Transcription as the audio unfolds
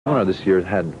Seminar this year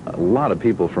had a lot of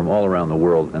people from all around the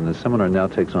world, and the seminar now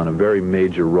takes on a very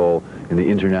major role in the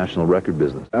international record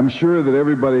business. I'm sure that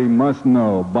everybody must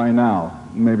know by now,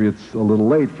 maybe it's a little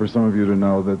late for some of you to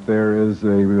know, that there is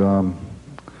some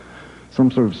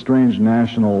sort of strange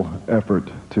national effort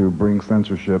to bring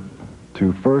censorship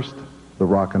to first the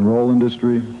rock and roll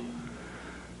industry,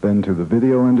 then to the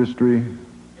video industry,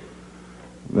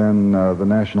 then the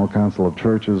National Council of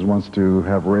Churches wants to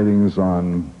have ratings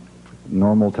on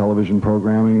normal television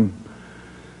programming,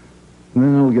 and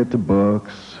then it'll get to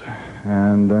books,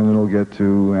 and then it'll get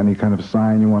to any kind of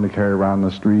sign you want to carry around the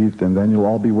street, and then you'll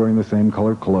all be wearing the same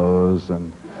color clothes.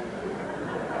 And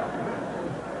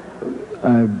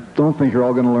I don't think you're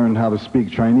all going to learn how to speak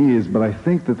Chinese, but I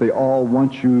think that they all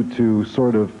want you to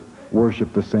sort of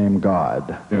worship the same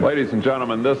God. Ladies and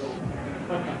gentlemen, this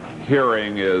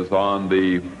hearing is on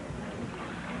the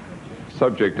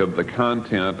subject of the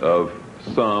content of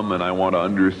some, and I want to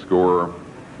underscore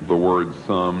the word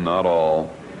some, not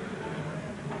all,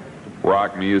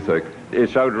 rock music.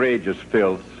 It's outrageous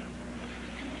filth,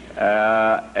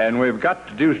 and we've got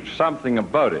to do something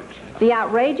about it. The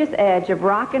outrageous edge of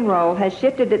rock and roll has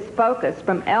shifted its focus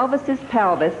from Elvis's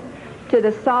pelvis to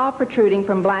the saw protruding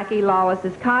from Blackie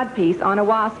Lawless's codpiece on a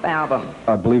Wasp album.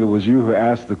 I believe it was you who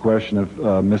asked the question of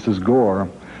Mrs. Gore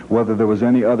whether there was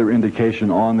any other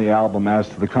indication on the album as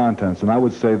to the contents, and I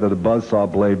would say that a buzzsaw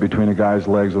blade between a guy's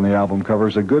legs on the album cover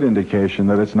is a good indication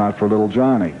that it's not for little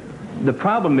Johnny. The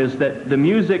problem is that the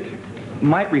music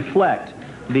might reflect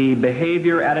the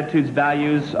behavior, attitudes,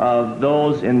 values of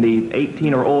those in the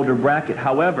 18 or older bracket.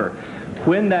 However,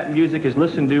 when that music is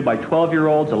listened to by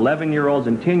 12-year-olds, 11-year-olds,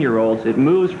 and 10-year-olds, it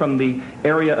moves from the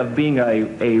area of being a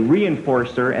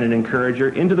reinforcer and an encourager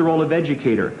into the role of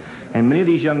educator. And many of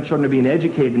these young children are being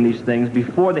educated in these things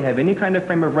before they have any kind of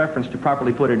frame of reference to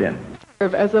properly put it in.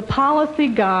 As a policy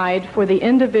guide for the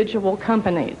individual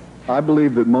companies. I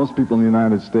believe that most people in the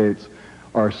United States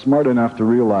are smart enough to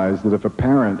realize that if a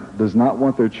parent does not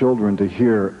want their children to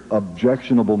hear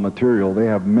objectionable material, they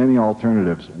have many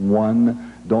alternatives.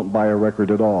 1, don't buy a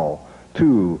record at all.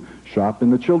 2, shop in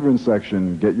the children's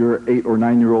section. Get your 8 or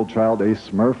 9-year-old child a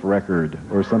Smurf record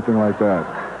or something like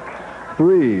that.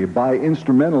 3, buy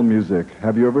instrumental music.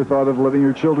 Have you ever thought of letting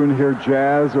your children hear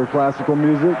jazz or classical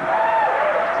music?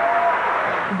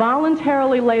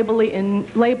 Voluntarily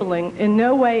labeling in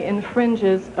no way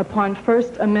infringes upon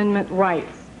First Amendment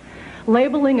rights.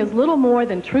 Labeling is little more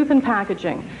than truth in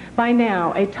packaging, by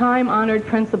now a time-honored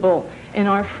principle in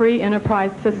our free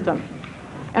enterprise system.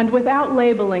 And without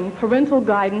labeling, parental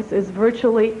guidance is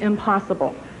virtually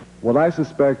impossible. What I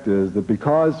suspect is that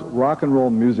because rock and roll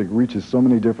music reaches so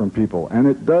many different people, and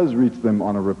it does reach them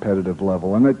on a repetitive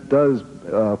level, and it does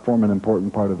form an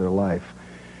important part of their life,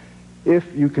 if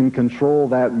you can control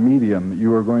that medium,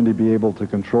 you are going to be able to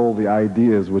control the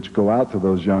ideas which go out to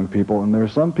those young people. And there are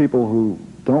some people who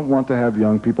don't want to have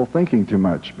young people thinking too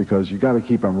much, because you got to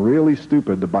keep them really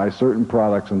stupid to buy certain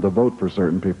products and to vote for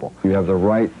certain people. You have the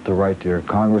right to write to your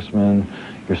congressman,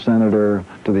 your senator,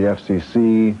 to the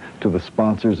FCC, to the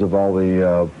sponsors of all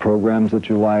the programs that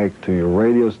you like, to your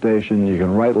radio station. You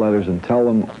can write letters and tell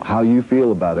them how you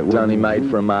feel about it. It's only made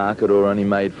for a market or only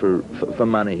made for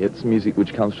money. It's music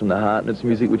which comes from the heart, and it's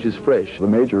music which is fresh. The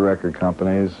major record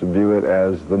companies view it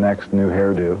as the next new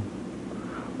hairdo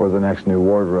or the next new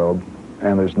wardrobe,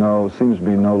 and there's seems to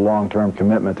be no long-term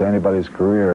commitment to anybody's career.